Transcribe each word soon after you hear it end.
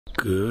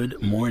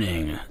Good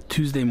morning.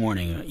 Tuesday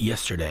morning,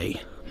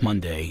 yesterday,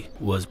 Monday,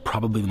 was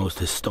probably the most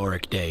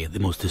historic day, the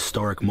most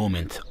historic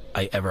moment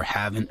I ever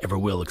have and ever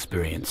will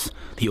experience.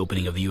 The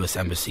opening of the U.S.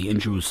 Embassy in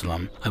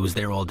Jerusalem. I was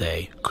there all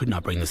day, could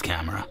not bring this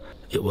camera.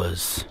 It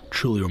was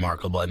truly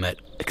remarkable. I met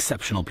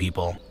exceptional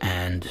people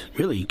and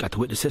really got to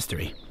witness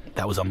history.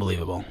 That was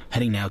unbelievable.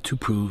 Heading now to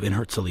prooV in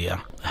Hertzliya.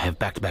 I have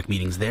back-to-back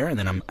meetings there, and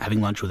then I'm having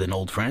lunch with an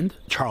old friend,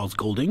 Charles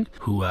Goldin,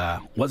 who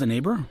was a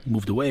neighbor,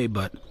 moved away,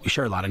 but we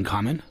share a lot in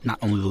common. Not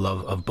only the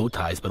love of bow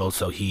ties, but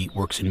also he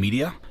works in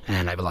media,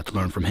 and I have a lot to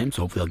learn from him,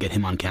 so hopefully I'll get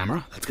him on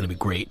camera. That's going to be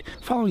great.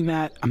 Following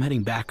that, I'm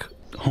heading back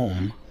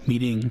home,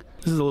 meeting,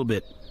 this is a little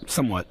bit,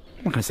 somewhat,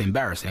 I'm not going to say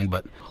embarrassing,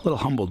 but a little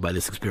humbled by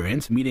this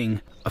experience,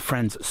 meeting a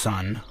friend's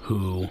son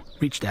who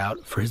reached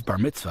out for his bar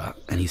mitzvah,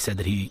 and he said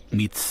that he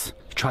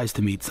tries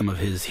to meet some of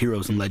his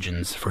heroes and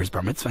legends for his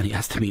bar mitzvah, and he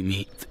has to meet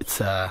me. It's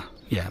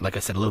yeah, like I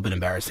said, a little bit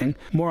embarrassing.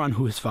 More on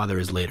who his father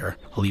is later.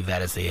 I'll leave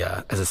that as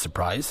a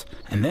surprise.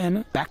 And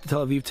then back to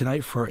Tel Aviv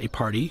tonight for a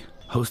party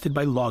hosted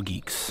by Law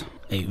Geeks,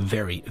 a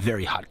very,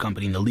 very hot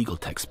company in the legal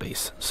tech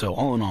space. So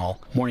all in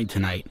all, morning to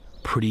night,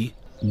 pretty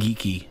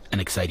geeky and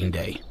exciting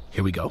day.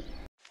 Here we go.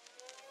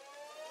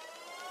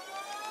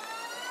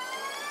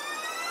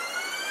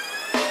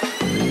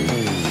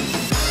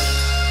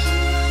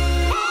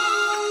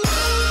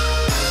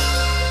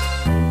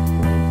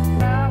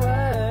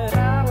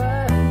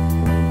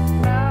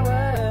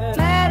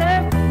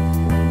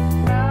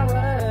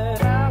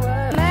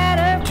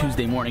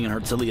 Morning in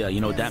Hertzliya, you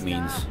know what that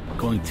means.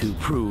 Going to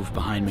prooV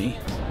behind me,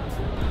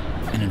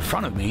 and in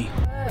front of me.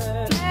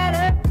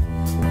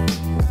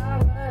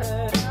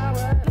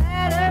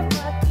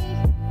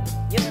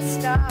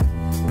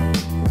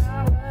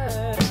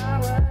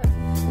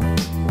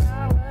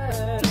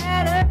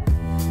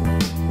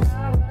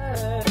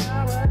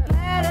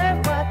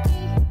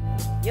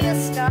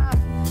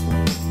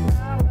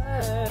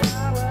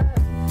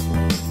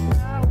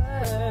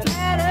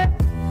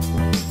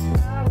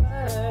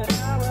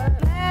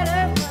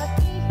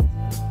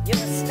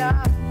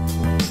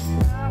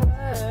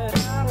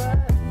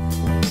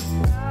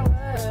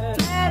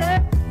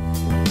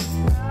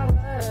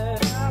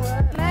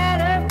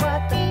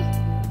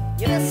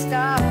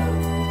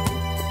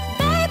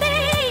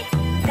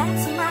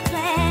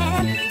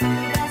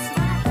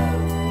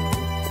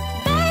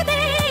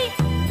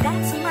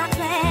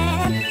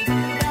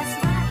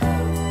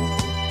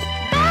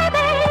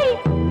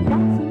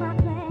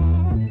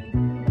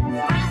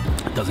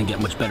 Doesn't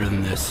get much better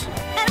than this.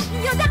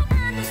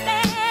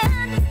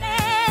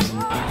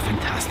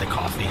 Fantastic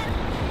coffee.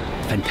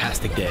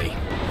 Fantastic day.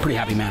 Pretty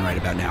happy man right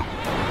about now.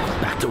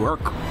 Back to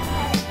work.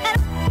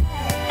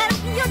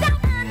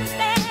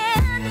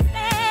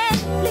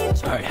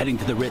 Alright, heading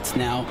to the Ritz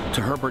now,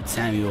 to Herbert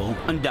Samuel,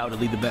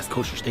 undoubtedly the best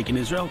kosher steak in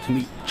Israel, to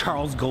meet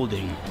Charles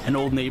Goldin, an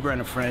old neighbor and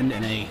a friend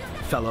and a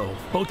fellow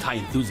bow tie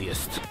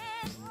enthusiast.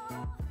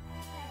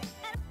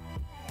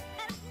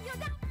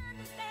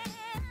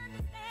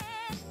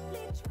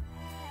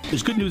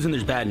 There's good news and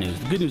there's bad news.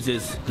 The good news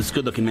is this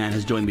good-looking man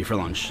has joined me for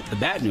lunch. The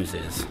bad news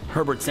is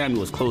Herbert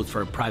Samuel is closed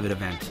for a private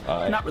event.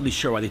 Not really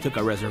sure why they took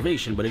our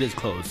reservation, but it is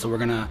closed. So we're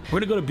gonna go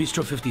to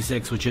Bistro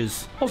 56, which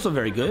is also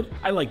very good.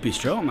 I like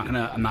Bistro.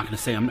 I'm not gonna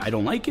say I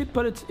don't like it,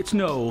 but it's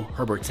no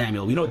Herbert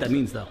Samuel. You know what that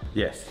means, though?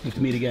 Yes. We have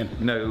to meet again.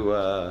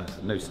 No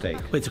steak.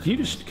 Wait. So can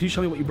you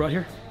show me what you brought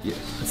here? Yes.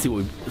 Let's see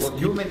what we. Well,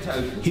 you're meant to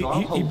open. So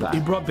I'll hold that. He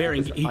brought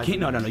bearing. He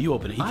came. No. You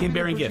open it. He came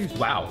bearing gift.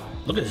 Wow.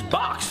 Look at this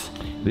box.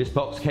 This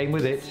box came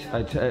with it.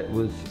 It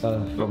was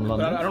from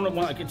London. I don't know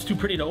why. It's too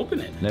pretty to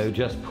open it. No,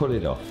 just pull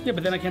it off. Yeah,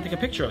 but then I can't take a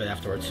picture of it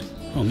afterwards.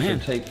 Oh man.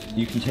 So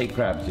you can take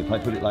grabs. If I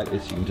put it like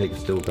this, you can take a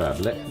still grab.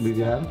 Move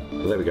your hand.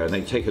 Well, there we go. And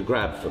then take a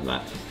grab from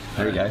that.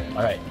 There we go.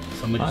 All right.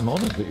 I'm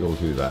honoured that you'll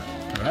do that.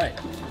 All right.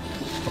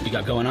 What you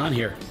got going on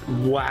here?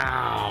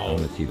 Wow. I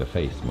want to see the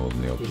face more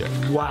than the object.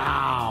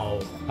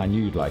 Wow. I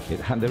knew you'd like it.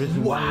 And there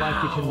isn't one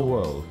like it in the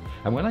world.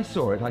 And when I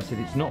saw it, I said,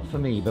 it's not for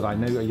me, but I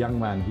know a young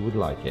man who would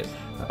like it.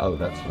 Oh,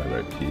 that's what I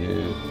wrote to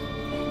you.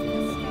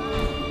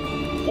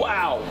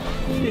 Wow,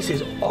 this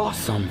is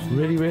awesome.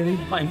 Really, really?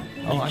 Are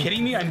you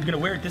kidding me? I'm gonna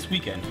wear it this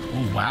weekend.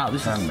 Oh, wow,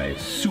 this handmade.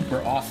 Is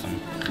super awesome.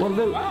 Well,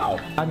 look, wow.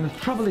 And the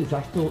trouble is,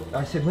 I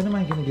said, when am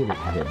I gonna give it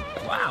to him?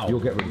 Wow. You'll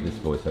get rid of this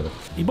voiceover.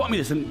 You bought me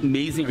this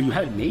amazing, or you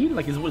had it made?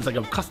 Like, it was like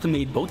a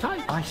custom-made bow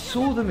tie? I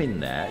saw them in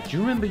there. Do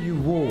you remember you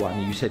wore one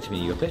and you said to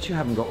me, I bet you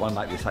haven't got one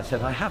like this. I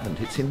said, I haven't.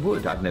 It's in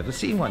wood. I've never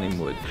seen one in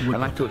wood. And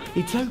I thought,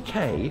 it's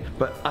okay,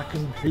 but I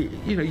can,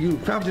 you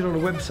found it on a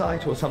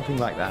website or something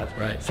like that.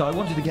 Right. So I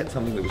wanted to get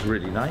something that was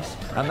really nice,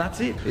 and that's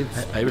it.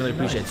 I really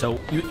appreciate it. So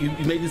you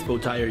made this bow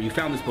tie, or you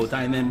found this bow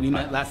tie, and then we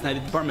met last night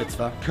at the bar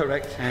mitzvah.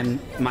 Correct. And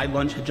my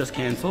lunch had just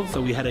canceled,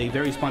 so we had a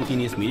very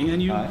spontaneous meeting,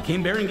 and you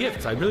came bearing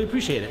gifts. I really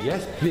appreciate it.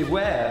 Yes.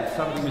 Beware,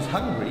 somebody who's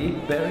hungry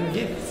bearing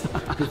gifts,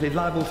 because they're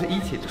liable to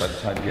eat it by the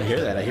time you get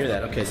there. I hear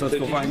that. Okay, so let's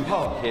go find.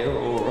 Park here,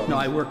 or no,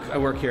 I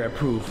work here at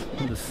prooV.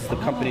 This is the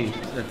company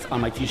that's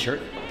on my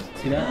T-shirt.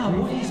 See that? Ah,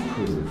 what is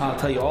prooV? I'll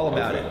tell you all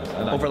about it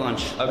over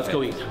lunch. Okay. Let's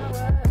go eat.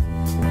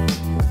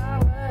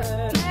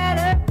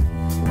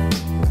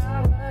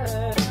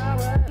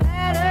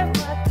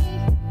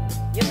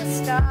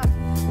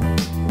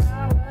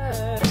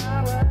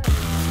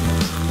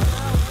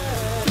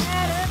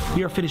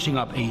 finishing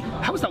up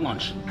how was that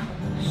lunch?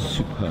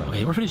 Superb.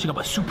 Okay, we're finishing up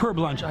a superb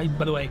lunch.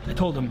 By the way, I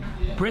told him,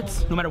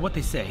 Brits, no matter what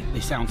they say, they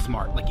sound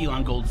smart, like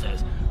Elon Gold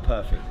says.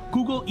 Perfect.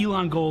 Google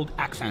Elon Gold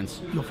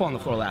accents. You'll fall on the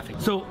floor laughing.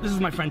 So this is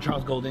my friend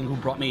Charles Goldin, who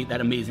brought me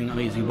that amazing,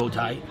 amazing bow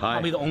tie. Hi.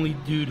 Probably the only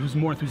dude who's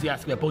more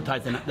enthusiastic about bow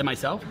ties than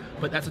myself,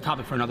 but that's a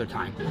topic for another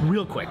time.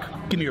 Real quick,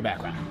 give me your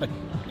background. Like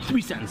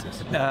 3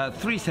 sentences.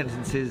 3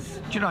 sentences.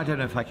 Do you know, I don't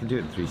know if I can do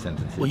it in 3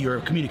 sentences. Well, you're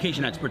a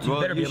communication expert,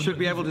 so you should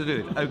be able to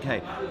do it.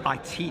 Okay. I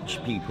teach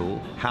people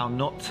how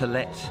not to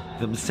let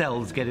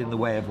themselves get in the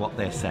way of what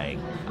they're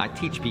saying. I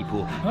teach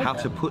people how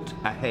to put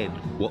ahead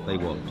what they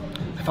want.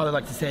 My father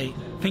likes to say,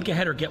 think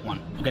ahead or get one.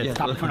 Okay, that's a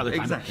topic for another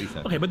time. Exactly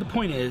so. Okay, but the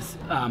point is,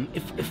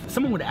 if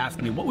someone would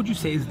ask me, what would you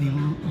say is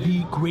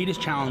the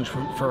greatest challenge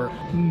for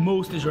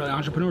most Israeli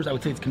entrepreneurs? I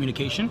would say it's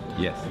communication.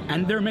 Yes.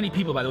 And there are many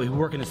people, by the way, who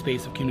work in the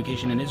space of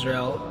communication in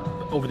Israel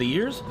over the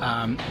years,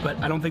 but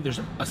I don't think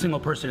there's a single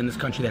person in this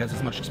country that has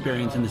as much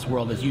experience in this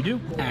world as you do.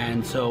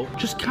 And so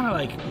just kind of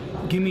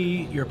like, give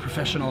me your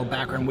professional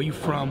background, where you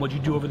from, what you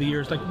do over the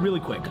years, like really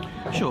quick.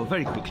 Sure,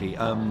 very quickly.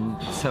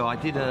 So I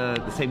did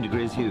the same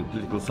degree as you,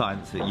 political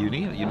science at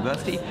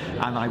university,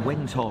 and I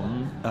went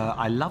on,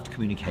 I loved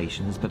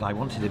communications, but I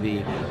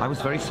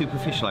was very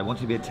superficial. I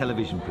wanted to be a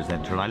television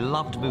presenter, and I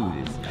loved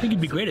movies. I think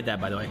you'd be great at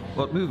that, by the way.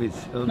 What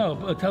movies? No,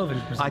 a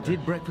television presenter. I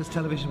did breakfast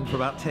television for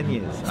about 10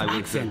 years.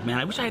 Accent, man.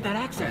 I wish I had that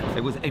accent.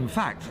 It was, in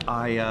fact,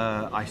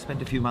 I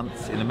spent a few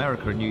months in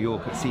America, in New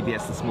York, at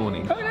CBS This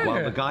Morning,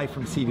 while the guy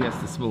from CBS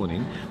This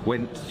Morning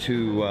went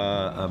to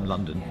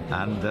London,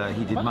 and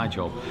he did my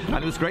job. And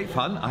it was great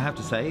fun, I have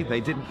to say. They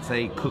didn't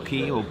say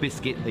cookie or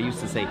biscuit. They used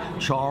to say,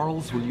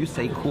 Charles, will you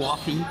say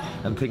coffee?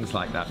 And things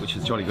like that, which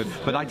was jolly good.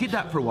 But I did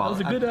that for a while.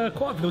 That was a good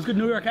coffee. That was a good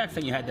New York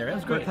accent you had there. That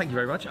was great. Well, thank you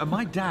very much. And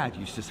my dad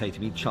used to say to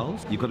me,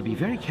 Charles, you've got to be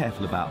very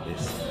careful about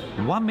this.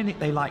 1 minute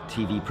they like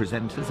TV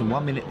presenters, and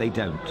 1 minute they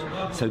don't.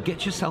 So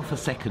get yourself a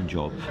second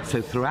job.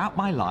 So throughout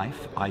my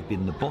life, I've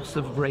been the boss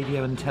of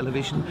radio and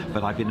television,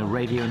 but I've been a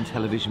radio and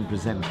television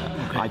presenter.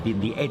 Okay. I've been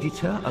the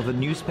editor of a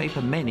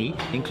newspaper, many,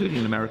 including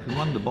an American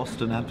one, the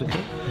Boston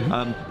Advocate,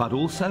 but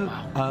also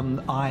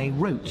I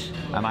wrote,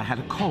 and I had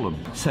a column.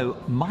 So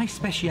my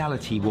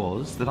speciality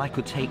was that I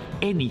could take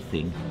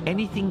anything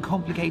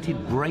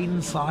complicated,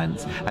 brain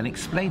science, and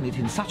explain it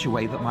in such a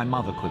way that my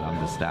mother could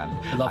understand.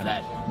 I love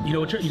that. You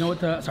know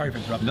what? Sorry for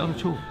interrupting. Not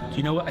at all. Do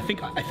you know what? I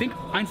think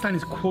Einstein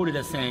is quoted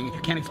as saying, if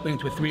you can't explain it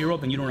to a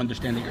 3-year-old, then you don't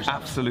understand it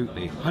yourself.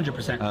 Absolutely.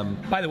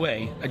 100%. By the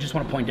way, I just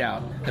want to point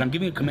out that I'm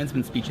giving a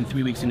commencement speech in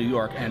 3 weeks in New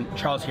York, and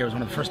Charles here was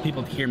one of the first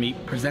people to hear me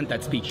present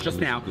that speech just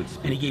now,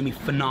 and he gave me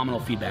phenomenal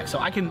feedback. So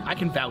I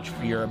can vouch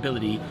for your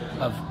ability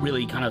of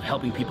really kind of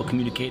helping people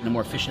communicate in a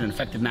more efficient and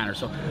effective manner.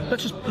 So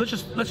let's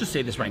just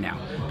say this right now,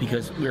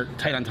 because we're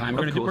tight on time.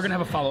 We're gonna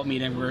have a follow-up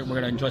meeting. We're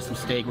gonna enjoy some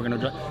steak.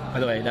 By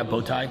the way, that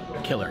bow tie,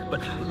 killer.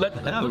 But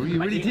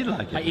you really did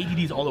like it. My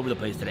ADD's all over the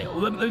place today.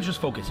 Let me just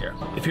focus here.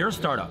 If you're a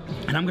startup,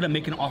 and I'm gonna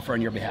make an offer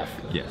on your behalf.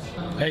 Yes.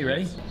 Okay, you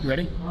ready? You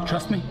ready?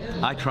 Trust me?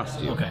 I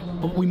trust you. Okay.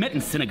 But we met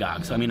in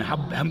synagogue, so I mean,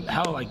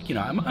 how like, you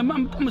know,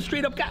 I'm a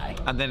straight up guy.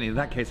 And then in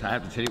that case, I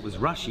have to tell you, it was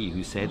Rashi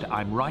who said,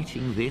 I'm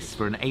writing this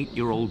for an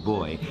 8-year-old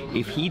boy.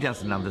 If he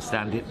doesn't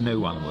understand it, no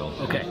one will.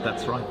 Okay.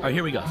 That's right. All right,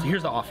 here we go. So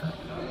here's the offer.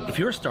 If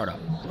you're a startup,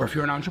 or if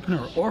you're an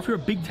entrepreneur, or if you're a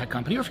big tech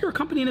company, or if you're a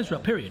company in Israel,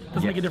 period,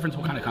 doesn't make a difference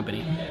what kind of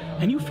company,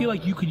 and you feel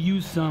like you could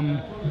use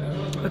some,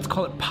 let's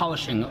call it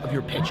polishing of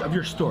your pitch, of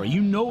your story.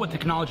 You know what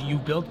technology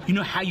you've built, you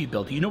know how you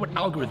built it, you know what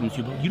algorithms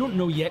you built, you don't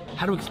know yet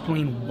how to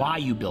explain why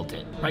you built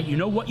it, right? You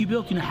know what you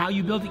built, you know how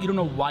you built it, you don't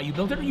know why you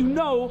built it, or you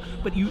know,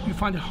 but you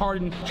find it hard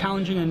and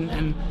challenging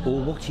and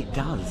or what it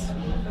does.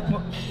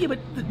 Well, yeah,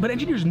 but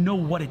engineers know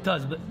what it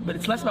does, but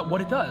it's less about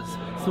what it does.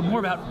 So more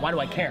about, why do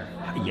I care?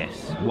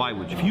 Yes. Why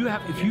would you?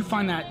 If you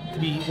find that to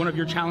be one of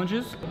your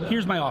challenges,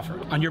 here's my offer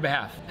on your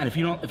behalf. And if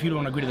you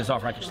don't agree to this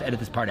offer, I can just edit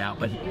this part out.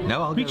 But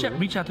no, I'll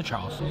reach out to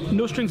Charles.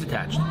 No strings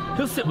attached.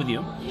 He'll sit with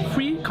you.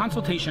 Free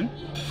consultation,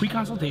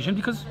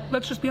 because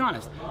let's just be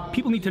honest.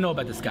 People need to know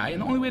about this guy,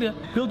 and the only way to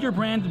build your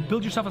brand,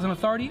 build yourself as an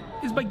authority,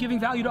 is by giving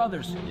value to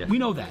others. Yes. We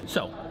know that.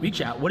 So reach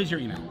out. What is your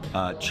email?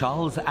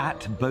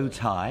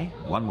 Charles@bowtie,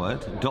 one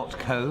word,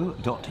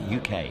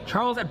 .co.uk.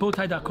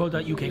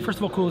 Charles@bowtie.co.uk. First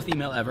of all, coolest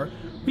email ever.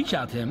 Reach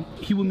out to him.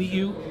 He will meet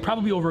you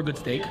probably over a good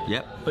steak.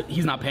 Yep. But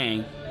he's not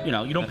paying. You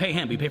know, you don't pay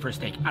him, but you pay for a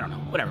steak. I don't know.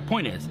 Whatever.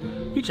 Point is,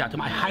 reach out to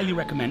him. I highly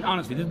recommend.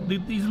 Honestly,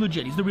 he's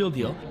legit. He's the real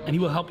deal, and he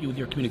will help you with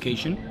your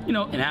communication. You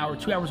know, an hour,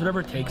 2 hours,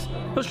 whatever it takes.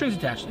 No strings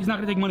attached. He's not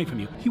going to take money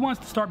from you. He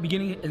wants to start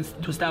beginning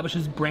to establish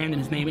his brand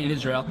and his name in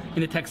Israel,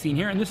 in the tech scene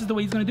here, and this is the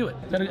way he's going to do it.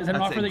 Is that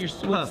an offer that you're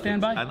willing to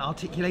stand by? And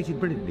articulated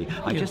brilliantly.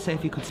 I just say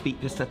if you could speak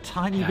just a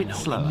tiny bit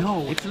slower.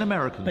 No, it's an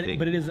American thing.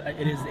 But it is the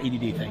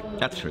ADD thing.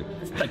 That's true.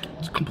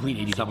 It's complete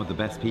ADD. Some of the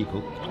best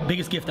people.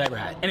 Biggest gift I ever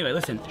had. Anyway,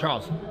 listen,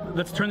 Charles,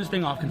 let's turn this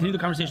thing off. Continue the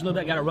conversation conversation a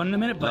little bit. I got to run in a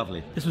minute, but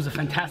Lovely. This was a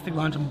fantastic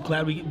lunch. I'm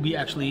glad we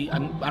actually, I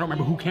don't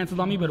remember who canceled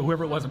on me, but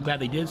whoever it was, I'm glad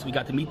they did, so we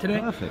got to meet today.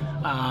 Perfect.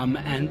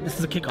 And this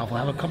is a kickoff. We'll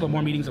have a couple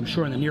more meetings, I'm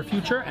sure, in the near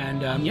future,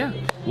 and yeah.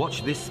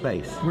 Watch this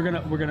space. We're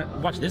gonna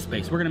watch this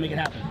space. We're gonna make it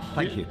happen.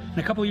 Thank you. In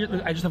a couple of years,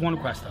 I just have one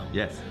request though.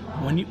 Yes.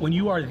 When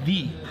you are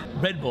the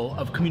Red Bull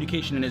of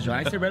communication in Israel,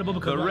 I say Red Bull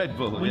because The Red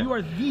Bull, when yeah. you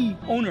are the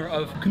owner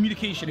of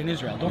communication in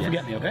Israel, don't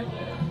forget me, okay?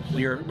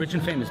 You're rich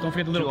and famous. Don't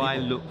forget the little Do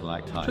people. I look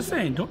like Ty? Just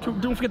saying, don't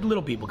forget the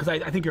little people, because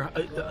I think you're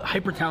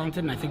hyper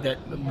talented, and I think that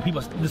when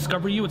people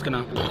discover you, it's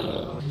gonna.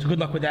 So good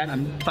luck with that.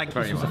 Thank you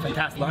very This was a much.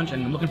 fantastic lunch,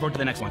 and I'm looking forward to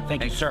the next one.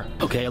 Thank you, sir.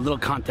 Okay, a little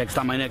context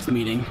on my next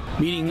meeting.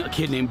 Meeting a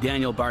kid named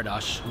Daniel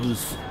Bardash,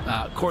 who's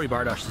Kory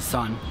Bardash's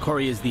son.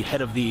 Kory is the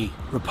head of the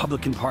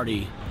Republican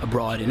Party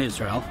abroad in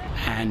Israel,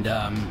 and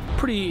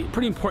pretty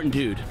important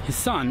dude. His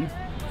son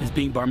is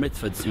being bar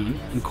mitzvahed soon,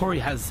 and Kory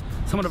has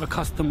somewhat of a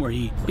custom where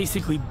he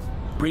basically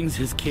brings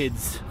his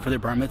kids for their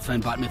bar mitzvah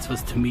and bat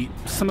mitzvahs to meet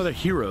some of their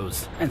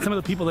heroes. And some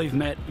of the people they've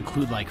met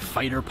include like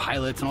fighter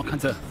pilots and all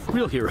kinds of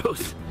real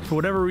heroes. For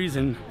whatever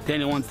reason,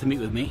 Daniel wants to meet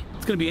with me.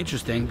 It's gonna be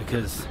interesting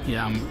because,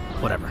 yeah,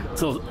 whatever.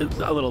 It's a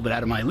little bit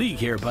out of my league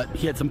here, but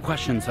he had some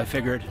questions, so I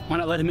figured, why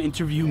not let him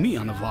interview me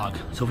on the vlog?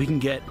 So if we can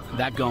get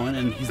that going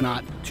and he's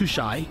not too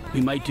shy,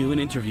 we might do an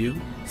interview,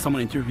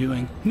 someone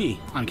interviewing me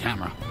on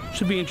camera.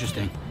 Should be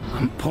interesting.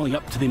 I'm pulling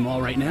up to the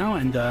mall right now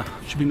and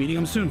should be meeting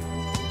him soon.